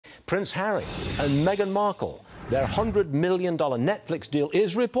Prince Harry and Meghan Markle. Their $100 million Netflix deal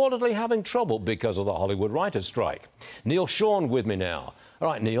is reportedly having trouble because of the Hollywood writers' strike. Neil Sean with me now. All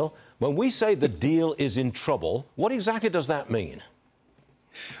right, Neil, when we say the deal is in trouble, what exactly does that mean?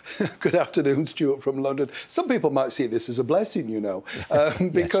 Good afternoon, Stuart from London. Some people might see this as a blessing, you know,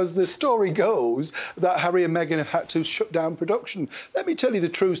 because the story goes that Harry and Meghan have had to shut down production. Let me tell you the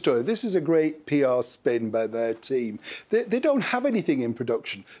true story. This is a great PR spin by their team. They don't have anything in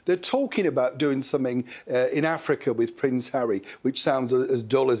production. They're talking about doing something in Africa with Prince Harry, which sounds as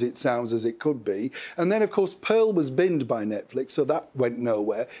dull as it sounds as it could be. And then, of course, Pearl was binned by Netflix, so that went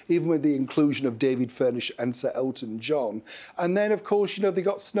nowhere, even with the inclusion of David Furnish and Sir Elton John. And then, of course, you know, they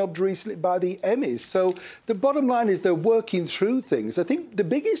got snubbed recently by the Emmys. So the bottom line is they're working through things. I think the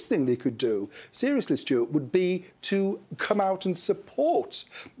biggest thing they could do, seriously, Stuart, would be to come out and support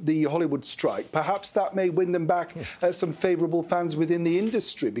the Hollywood strike. Perhaps that may win them back some favourable fans within the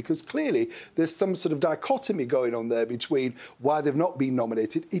industry, because clearly there's some sort of dichotomy going on there between why they've not been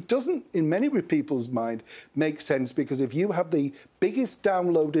nominated. It doesn't, in many people's mind, make sense, because if you have the biggest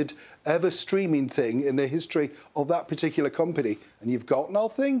downloaded ever streaming thing in the history of that particular company and you've got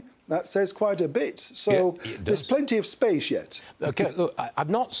nothing, that says quite a bit. So yeah, there's plenty of space yet. OK, look, I've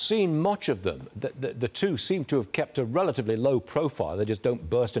not seen much of them. The two seem to have kept a relatively low profile. They just don't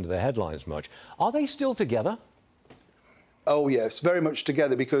burst into the headlines much. Are they still together? Oh, yes, very much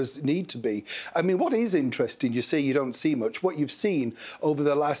together, because need to be. I mean, what is interesting, you say you don't see much. What you've seen over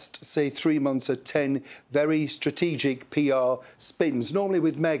the last, say, 3 months are 10 very strategic PR spins, normally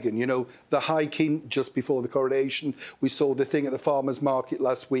with Meghan. You know, the hiking just before the coronation. We saw the thing at the farmer's market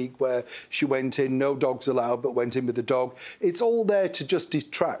last week where she went in, no dogs allowed, but went in with the dog. It's all there to just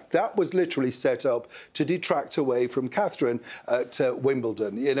detract. That was literally set up to detract away from Catherine at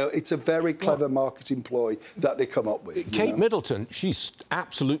Wimbledon. You know, it's a very clever marketing ploy that they come up with. Kate Middleton, she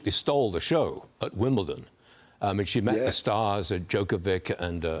absolutely stole the show at Wimbledon. I mean, she met the stars, Djokovic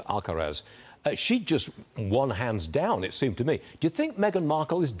and Alcaraz. She just won hands down, it seemed to me. Do you think Meghan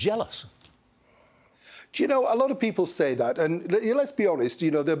Markle is jealous? Do you know, a lot of people say that, and let's be honest,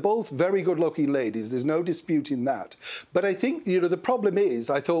 you know, they're both very good-looking ladies. There's no disputing that. But I think, you know, the problem is,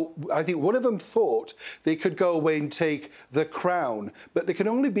 I think one of them thought they could go away and take the crown, but there can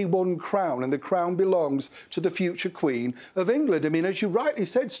only be one crown, and the crown belongs to the future Queen of England. I mean, as you rightly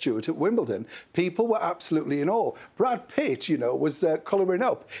said, Stuart, at Wimbledon, people were absolutely in awe. Brad Pitt, you know, was colouring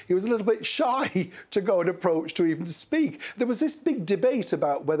up. He was a little bit shy to go and approach to even speak. There was this big debate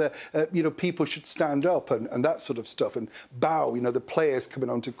about whether, you know, people should stand up and that sort of stuff, and bow, you know, the players coming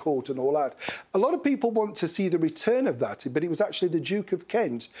onto court and all that. A lot of people want to see the return of that, but it was actually the Duke of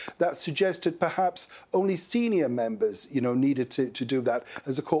Kent that suggested perhaps only senior members, you know, needed to do that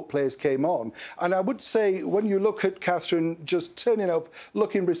as the court players came on. And I would say, when you look at Catherine just turning up,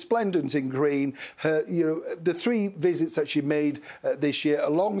 looking resplendent in green, her, you know, the 3 visits that she made this year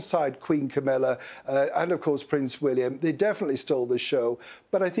alongside Queen Camilla and, of course, Prince William, they definitely stole the show.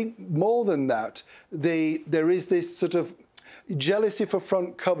 But I think more than that, there is this sort of jealousy for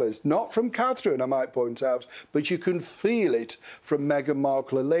front covers, not from Catherine, I might point out, but you can feel it from Meghan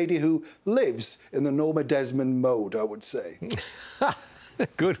Markle, a lady who lives in the Norma Desmond mode, I would say.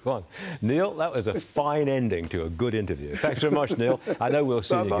 Good one. Neil, that was a fine ending to a good interview. Thanks very much, Neil. I know we'll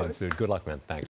see you again soon. Good luck, man. Thanks.